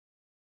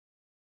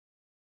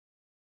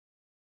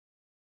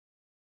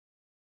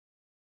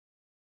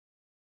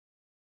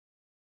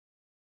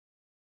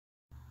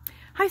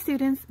Hi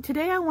students,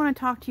 today I want to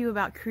talk to you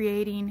about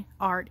creating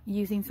art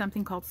using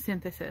something called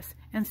synthesis.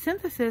 And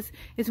synthesis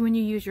is when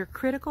you use your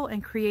critical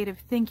and creative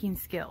thinking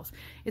skills.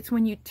 It's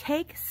when you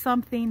take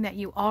something that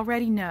you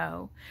already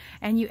know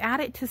and you add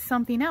it to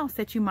something else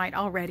that you might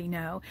already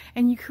know,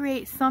 and you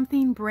create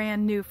something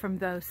brand new from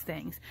those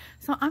things.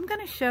 So I'm going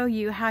to show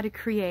you how to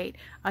create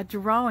a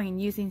drawing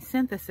using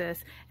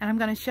synthesis, and I'm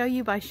going to show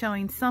you by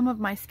showing some of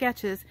my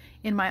sketches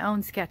in my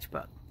own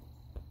sketchbook.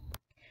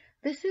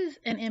 This is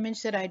an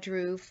image that I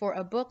drew for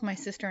a book my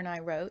sister and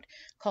I wrote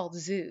called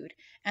Zood.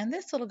 And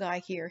this little guy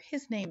here,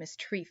 his name is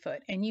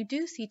Treefoot. And you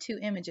do see two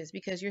images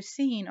because you're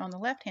seeing on the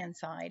left-hand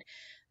side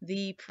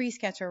the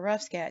pre-sketch or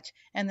rough sketch,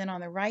 and then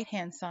on the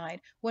right-hand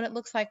side what it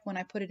looks like when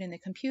I put it in the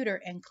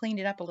computer and cleaned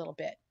it up a little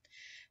bit.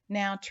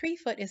 Now,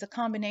 Treefoot is a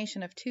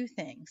combination of two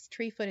things.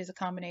 Treefoot is a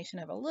combination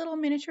of a little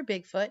miniature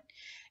Bigfoot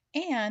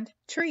and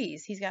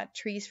trees. He's got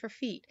trees for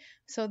feet.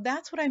 So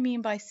that's what I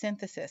mean by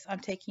synthesis. I'm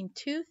taking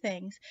two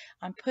things,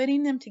 I'm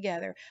putting them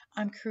together,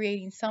 I'm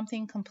creating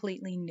something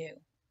completely new.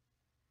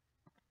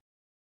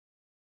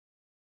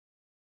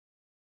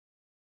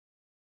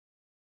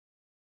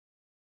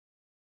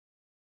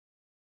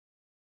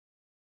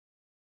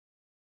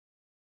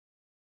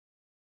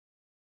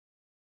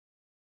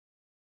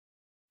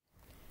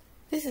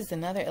 This is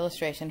another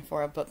illustration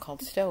for a book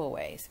called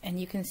Stowaways, and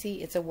you can see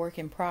it's a work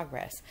in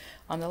progress.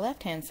 On the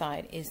left-hand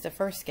side is the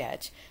first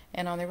sketch,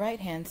 and on the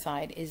right-hand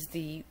side is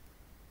the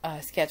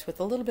sketch with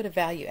a little bit of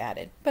value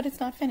added, but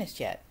it's not finished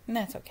yet, and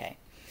that's okay.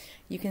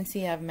 You can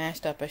see I've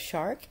mashed up a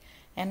shark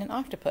and an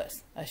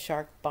octopus, a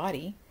shark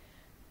body,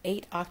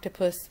 8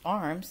 octopus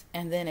arms,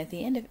 and then at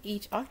the end of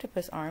each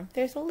octopus arm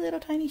there's a little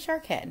tiny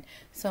shark head.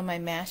 So my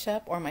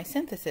mashup or my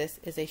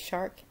synthesis is a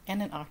shark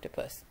and an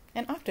octopus,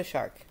 an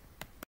octoshark.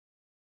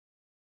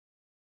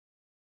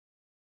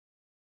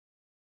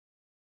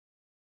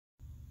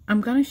 I'm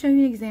going to show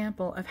you an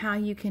example of how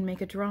you can make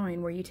a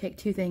drawing where you take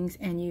two things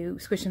and you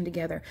squish them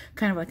together,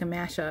 kind of like a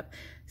mashup.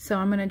 So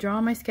I'm going to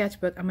draw my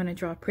sketchbook. I'm going to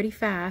draw pretty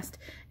fast,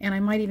 and I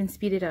might even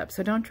speed it up.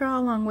 So don't draw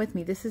along with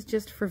me. This is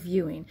just for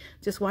viewing.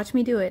 Just watch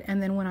me do it,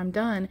 and then when I'm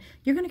done,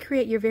 you're going to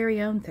create your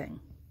very own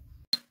thing.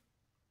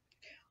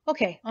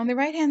 Okay, on the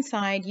right-hand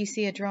side, you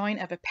see a drawing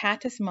of a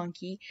Patas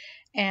monkey,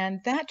 and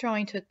that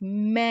drawing took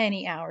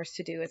many hours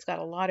to do. It's got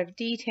a lot of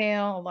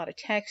detail, a lot of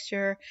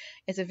texture.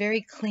 It's a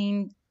very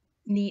clean,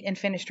 neat and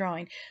finished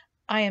drawing.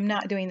 I am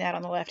not doing that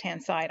on the left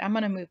hand side. I'm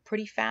going to move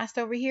pretty fast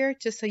over here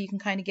just so you can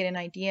kind of get an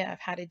idea of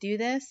how to do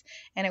this,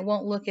 and it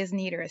won't look as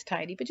neat or as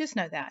tidy, but just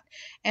know that.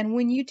 And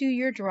when you do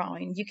your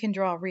drawing, you can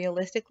draw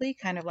realistically,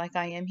 kind of like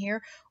I am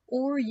here,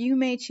 or you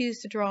may choose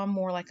to draw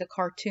more like a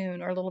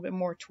cartoon or a little bit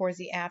more towards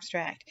the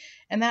abstract,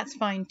 and that's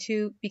fine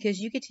too, because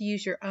you get to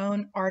use your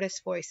own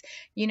artist voice.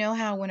 You know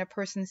how when a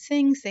person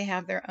sings they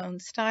have their own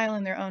style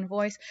and their own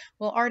voice?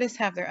 Well, artists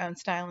have their own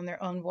style and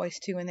their own voice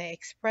too, and they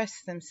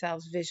express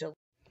themselves visually.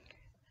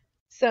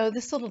 So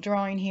this little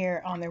drawing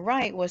here on the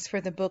right was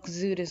for the book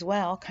Zood as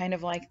well, kind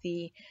of like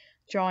the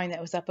drawing that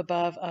was up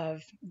above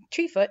of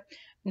Treefoot.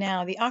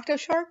 Now the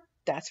Octoshark,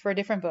 that's for a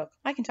different book.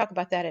 I can talk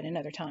about that at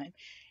another time.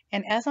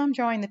 And as I'm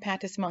drawing the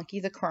Patas monkey,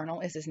 the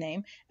Colonel is his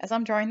name, as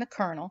I'm drawing the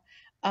Colonel,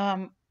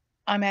 I'm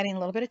adding a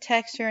little bit of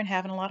texture and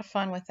having a lot of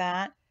fun with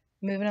that,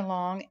 moving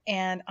along,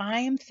 and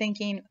I am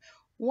thinking,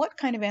 what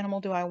kind of animal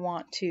do I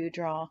want to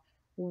draw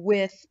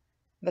with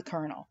the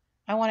Colonel?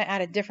 I want to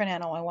add a different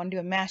animal. I want to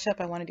do a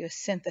mashup. I want to do a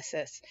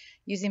synthesis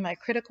using my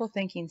critical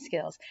thinking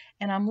skills.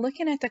 And I'm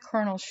looking at the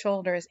Colonel's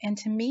shoulders, and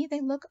to me,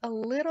 they look a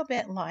little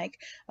bit like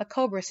a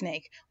cobra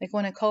snake, like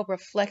when a cobra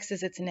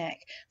flexes its neck.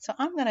 So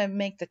I'm going to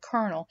make the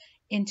Colonel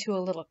into a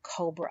little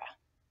cobra.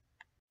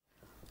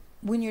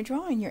 When you're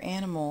drawing your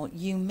animal,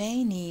 you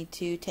may need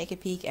to take a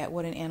peek at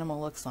what an animal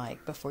looks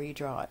like before you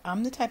draw it.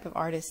 I'm the type of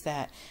artist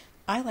that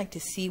I like to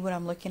see what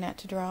I'm looking at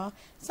to draw.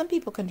 Some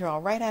people can draw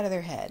right out of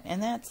their head,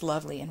 and that's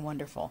lovely and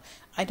wonderful.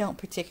 I don't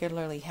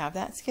particularly have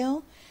that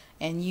skill,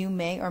 and you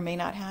may or may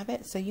not have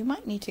it, so you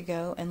might need to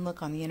go and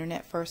look on the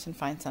internet first and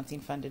find something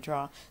fun to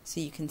draw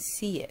so you can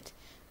see it,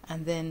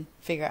 and then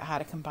figure out how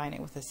to combine it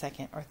with a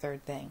second or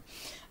third thing.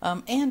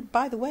 And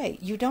by the way,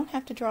 you don't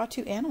have to draw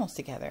two animals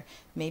together.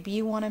 Maybe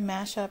you want to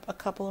mash up a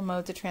couple of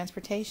modes of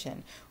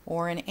transportation,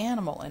 or an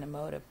animal in a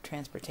mode of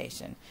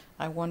transportation.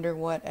 I wonder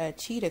what a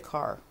cheetah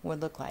car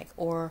would look like,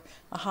 or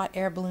a hot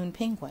air balloon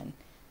penguin.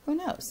 Who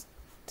knows?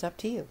 It's up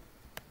to you.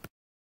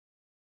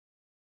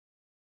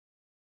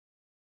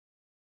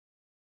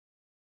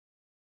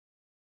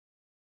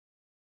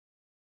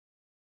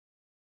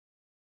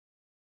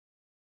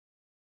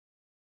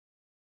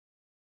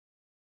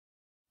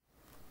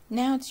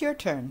 Now it's your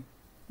turn.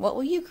 What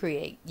will you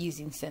create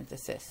using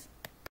synthesis?